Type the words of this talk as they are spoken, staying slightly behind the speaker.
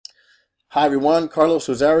Hi everyone, Carlos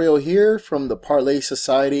Rosario here from the Parlay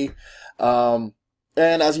Society. And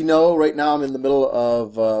as you know, right now I'm in the middle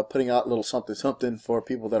of putting out a little something something for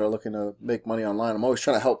people that are looking to make money online. I'm always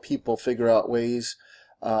trying to help people figure out ways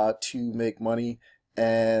to make money.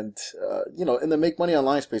 And in the make money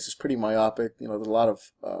online space, it's pretty myopic. There's a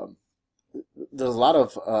lot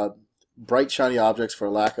of bright shiny objects, for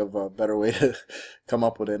lack of a better way to come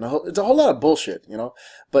up with it. And it's a whole lot of bullshit.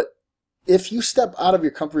 But if you step out of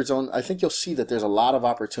your comfort zone, I think you'll see that there's a lot of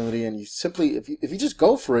opportunity, and if you just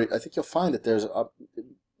go for it, I think you'll find that there's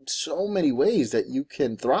so many ways that you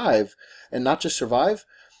can thrive and not just survive.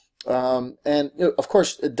 Of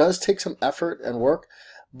course, it does take some effort and work,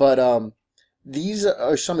 but these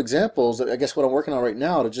are some examples that I guess what I'm working on right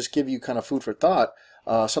now to just give you kind of food for thought.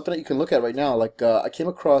 Something that you can look at right now. Like I came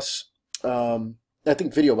across. I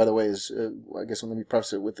think video, by the way, is I guess let me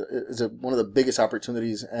preface it with one of the biggest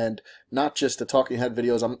opportunities, and not just the talking head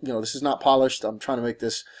videos. This is not polished. I'm trying to make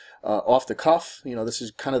this off the cuff. This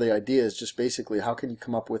is kind of the idea. Is just basically how can you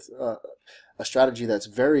come up with a strategy that's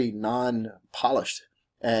very non-polished,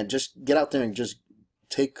 and just get out there and just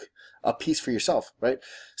take a piece for yourself, right?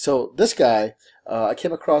 So this guy, I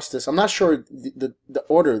came across this. I'm not sure the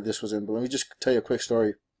order this was in, but let me just tell you a quick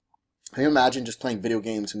story. Can you imagine just playing video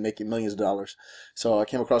games and making millions of dollars? So I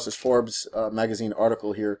came across this Forbes magazine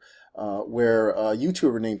article here where a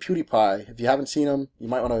YouTuber named PewDiePie, if you haven't seen him, you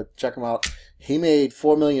might want to check him out. He made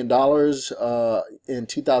 $4 million in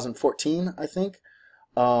 2014, I think.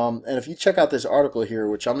 And if you check out this article here,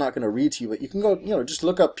 which I'm not going to read to you, but you can go, just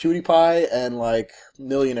look up PewDiePie and like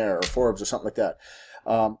millionaire or Forbes or something like that.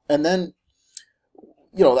 And then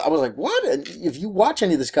I was like, what? And if you watch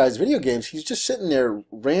any of this guy's video games, he's just sitting there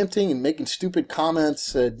ranting and making stupid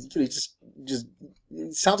comments. He just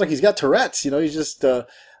sounds like he's got Tourette's. He's just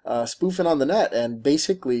spoofing on the net and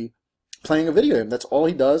basically playing a video game. That's all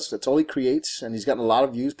he does. That's all he creates. And he's gotten a lot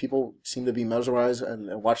of views. People seem to be mesmerized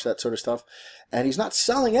and watch that sort of stuff. And he's not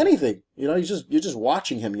selling anything. You're just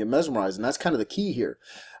watching him. You're mesmerized. And that's kind of the key here.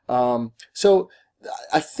 So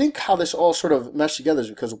I think how this all sort of meshed together is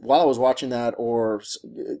because while I was watching that, or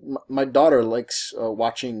my daughter likes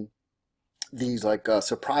watching these like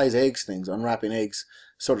surprise eggs things, unwrapping eggs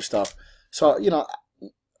sort of stuff. So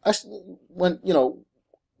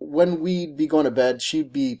when we'd be going to bed,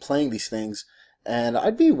 she'd be playing these things, and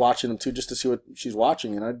I'd be watching them too, just to see what she's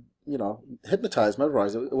watching, and I'd hypnotized,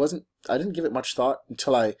 memorized. I didn't give it much thought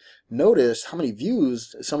until I noticed how many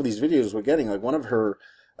views some of these videos were getting. Like one of her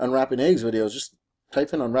unwrapping eggs videos, just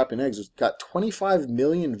type in unwrapping eggs, it's got 25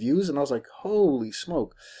 million views, and I was like, holy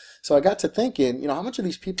smoke. So I got to thinking, how much are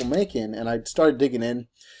these people making? And I started digging in,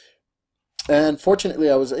 and fortunately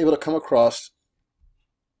I was able to come across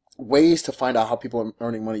ways to find out how people are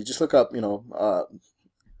earning money. Just look up,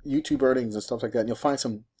 YouTube earnings and stuff like that, and you'll find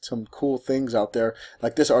some cool things out there.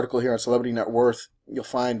 Like this article here on Celebrity Net Worth, you'll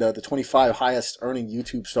find the 25 highest earning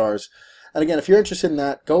YouTube stars. And again, if you're interested in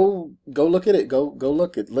that, go look at it. Go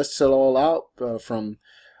look. It lists it all out from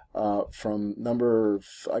number,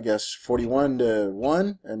 I guess, 41 to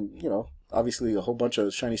 1, and obviously a whole bunch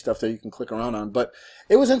of shiny stuff there you can click around on. But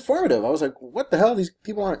it was informative. I was like, what the hell? These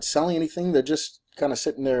people aren't selling anything. They're just kind of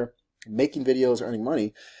sitting there making videos, earning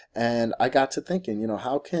money. And I got to thinking,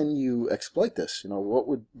 how can you exploit this? What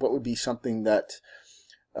would be something that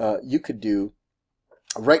you could do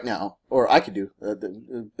right now, or I could do.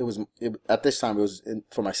 At this time it was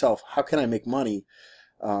for myself. How can I make money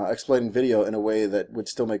exploiting video in a way that would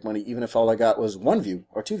still make money, even if all I got was 1 view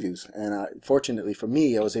or 2 views? And fortunately for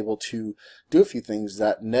me, I was able to do a few things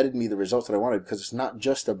that netted me the results that I wanted, because it's not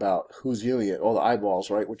just about who's viewing it, all the eyeballs,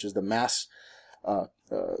 right, which is the mass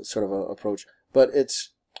sort of approach, but it's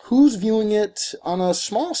who's viewing it on a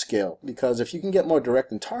small scale. Because if you can get more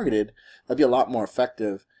direct and targeted, that'd be a lot more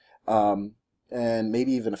effective. And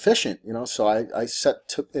maybe even efficient, So I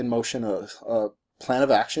took in motion a plan of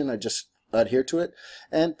action. I just adhered to it,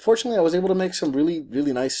 and fortunately, I was able to make some really,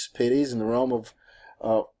 really nice paydays in the realm of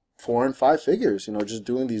 4 and 5 figures. Just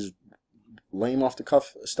doing these lame off the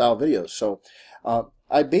cuff style videos. So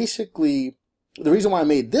I basically, the reason why I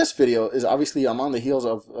made this video is obviously I'm on the heels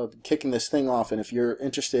of kicking this thing off, and if you're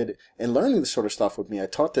interested in learning this sort of stuff with me, I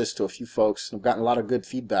taught this to a few folks and I've gotten a lot of good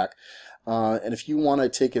feedback. And if you want to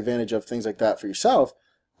take advantage of things like that for yourself,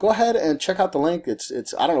 go ahead and check out the link. It's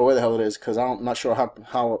I don't know where the hell it is, because I'm not sure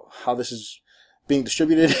how this is being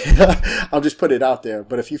distributed. I'll just put it out there.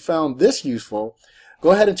 But if you found this useful,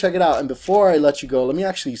 go ahead and check it out. And before I let you go, let me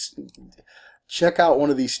actually check out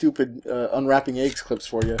one of these stupid unwrapping eggs clips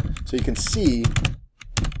for you, so you can see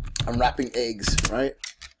unwrapping eggs, right?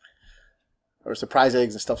 Or surprise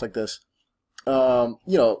eggs and stuff like this. You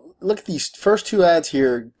know, look at these first two ads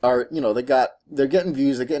here are, you know, they're getting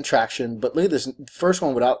views, they're getting traction, but look at this first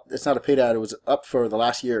one without, it's not a paid ad, it was up for the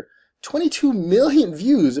last year. 22 million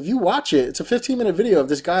views. If you watch it, it's a 15-minute video of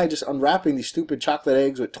this guy just unwrapping these stupid chocolate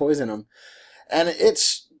eggs with toys in them. And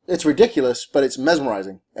it's ridiculous, but it's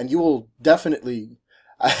mesmerizing. And you will definitely,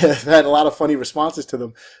 I've had a lot of funny responses to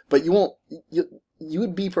them, but you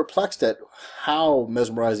would be perplexed at how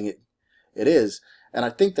mesmerizing it is. And I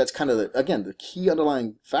think that's kind of again the key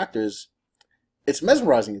underlying factor is it's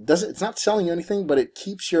mesmerizing. It's not selling you anything, but it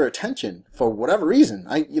keeps your attention for whatever reason.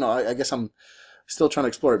 I guess I'm still trying to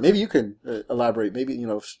explore it. Maybe you can elaborate. Maybe, you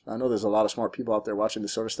know, I know there's a lot of smart people out there watching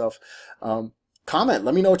this sort of stuff. Comment.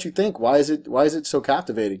 Let me know what you think. Why is it so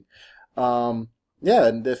captivating? Yeah,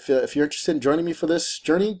 and if you're interested in joining me for this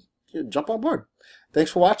journey, jump on board.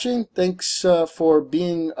 Thanks for watching. Thanks for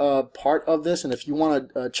being part of this. And if you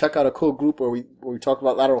want to check out a cool group where we talk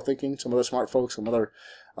about lateral thinking, some other smart folks, some other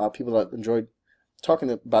people that enjoyed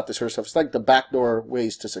talking about this sort of stuff. It's like the backdoor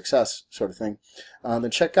ways to success sort of thing.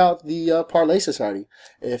 Then check out the Parlay Society.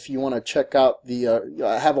 If you want to check out the,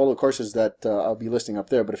 I have all the courses that I'll be listing up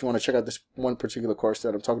there, but if you want to check out this one particular course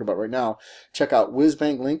that I'm talking about right now, check out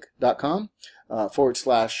whizbanglink.com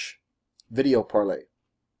 /video parlay.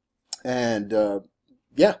 And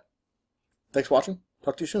yeah, thanks for watching.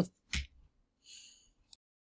 Talk to you soon.